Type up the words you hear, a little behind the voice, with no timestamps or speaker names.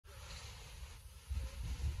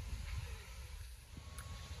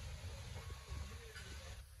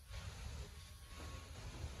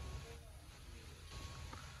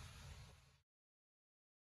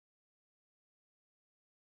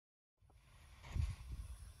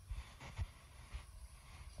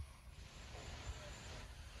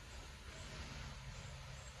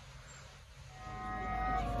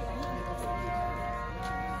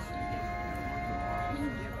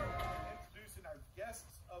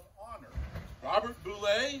Robert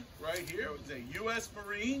Boulay, right here, was a U.S.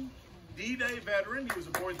 Marine, D-Day veteran. He was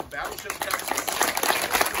aboard the battleship Texas.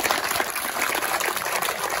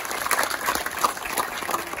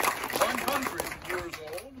 100 years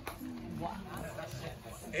old.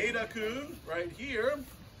 Ada Kuhn, right here,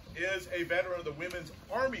 is a veteran of the Women's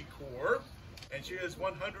Army Corps, and she is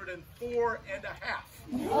 104 and a half.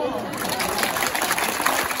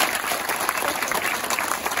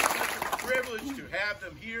 Privileged to have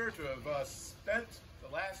them here, to have spent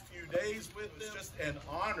the last few days with them. It's just an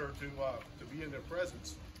honor to be in their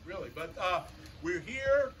presence, really. But we're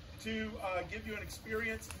here to give you an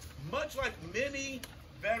experience much like many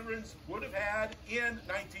veterans would have had in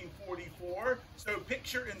 1944. So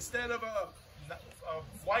picture, instead of a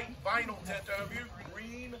white vinyl tent over you,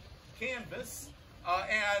 green canvas,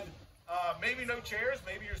 and maybe no chairs,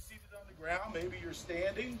 maybe you're seated on the ground, maybe you're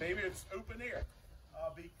standing, maybe it's open air.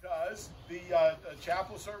 Because the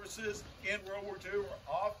chapel services in World War II were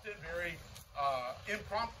often very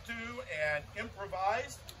impromptu and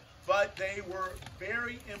improvised, but they were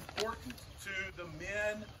very important to the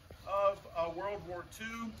men of World War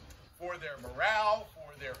II for their morale,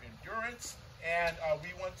 for their endurance, and we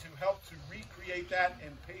want to help to recreate that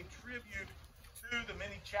and pay tribute to the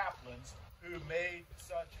many chaplains who made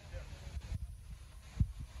such a difference.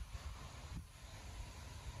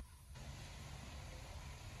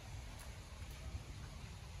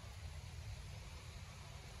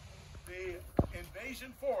 The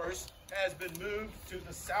invasion force has been moved to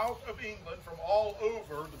the south of England from all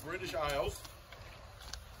over the British Isles,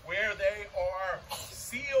 where they are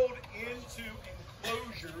sealed into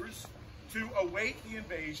enclosures to await the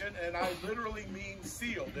invasion, and I literally mean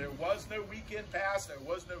sealed. There was no weekend pass, there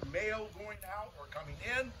was no mail going out or coming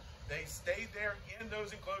in. They stayed there in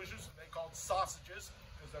those enclosures, they called sausages,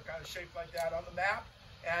 because they're kind of shaped like that on the map.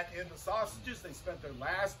 And in the sausages, they spent their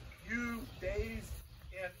last few days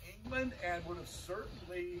in England, and would have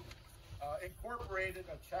certainly incorporated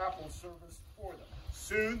a chapel service for them.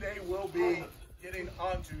 Soon they will be getting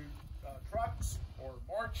onto trucks or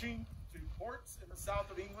marching to ports in the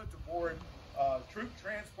south of England to board troop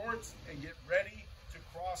transports and get ready to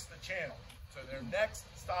cross the channel. So their next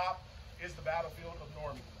stop is the battlefield of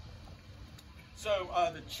Normandy. So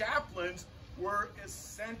the chaplains were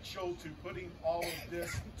essential to putting all of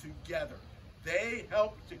this together. They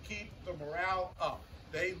helped to keep the morale up.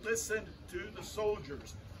 They listened to the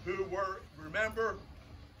soldiers who were, remember,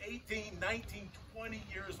 18, 19, 20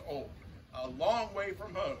 years old, a long way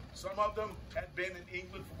from home. Some of them had been in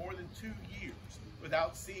England for more than 2 years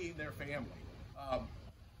without seeing their family.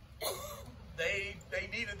 They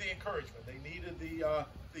needed the encouragement. They needed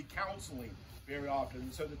the counseling very often.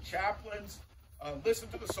 And so the chaplains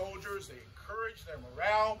listened to the soldiers. They encouraged their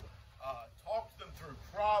morale, talked them through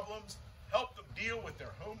problems, help them deal with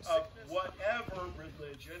their homesickness. Whatever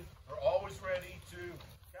religion, they're always ready to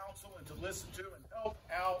counsel and to listen to and help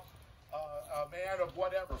out a man of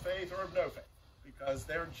whatever faith or of no faith, because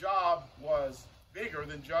their job was bigger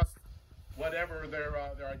than just whatever their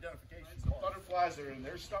identifications. The butterflies that are in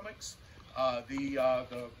their stomachs, the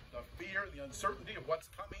fear, the uncertainty of what's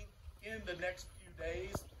coming in the next few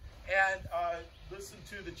days, and listen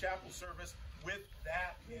to the chapel service with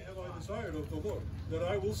that. Have I desired of the Lord, that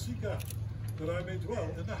I will seek out, that I may dwell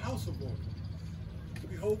in the house of the Lord, to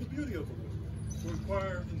behold the beauty of the Lord, to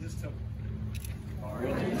inquire in his temple. For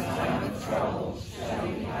in time of trouble shall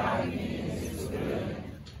he hide me in his pavilion,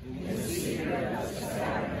 in the secret of his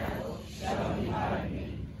tabernacle shall he hide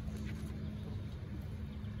me.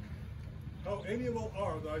 How amiable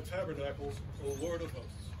are thy tabernacles, O Lord of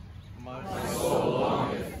hosts! My soul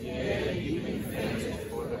longeth, yea, even fainteth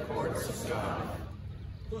for the courts of God.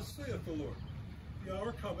 Thus saith the Lord, the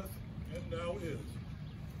hour cometh, and now is,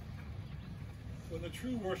 when the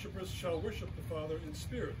true worshippers shall worship the Father in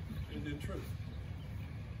spirit and in truth.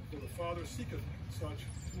 For the Father seeketh such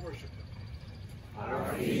to worship him.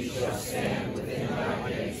 Our feet shall stand within thy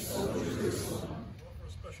gates, O Jerusalem. Offer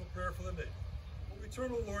a special prayer for the nation. O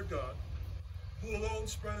eternal Lord God, who alone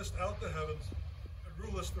spreadest out the heavens,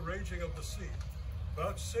 rulest the raging of the sea,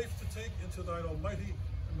 vouchsafe to take into thine almighty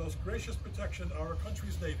and most gracious protection our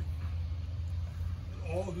country's navy,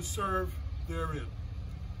 and all who serve therein.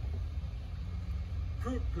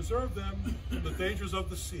 Preserve them from the dangers of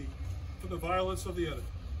the sea, from the violence of the enemy,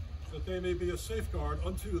 that they may be a safeguard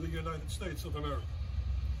unto the United States of America,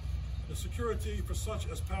 and a security for such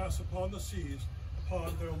as pass upon the seas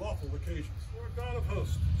upon their lawful occasions. Lord God of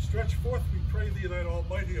hosts, stretch forth, we pray thee, thine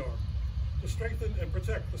almighty arm, to strengthen and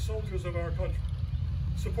protect the soldiers of our country.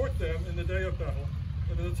 Support them in the day of battle,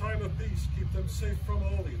 and in the time of peace keep them safe from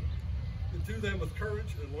all evil. Endue them with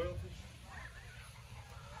courage and loyalty.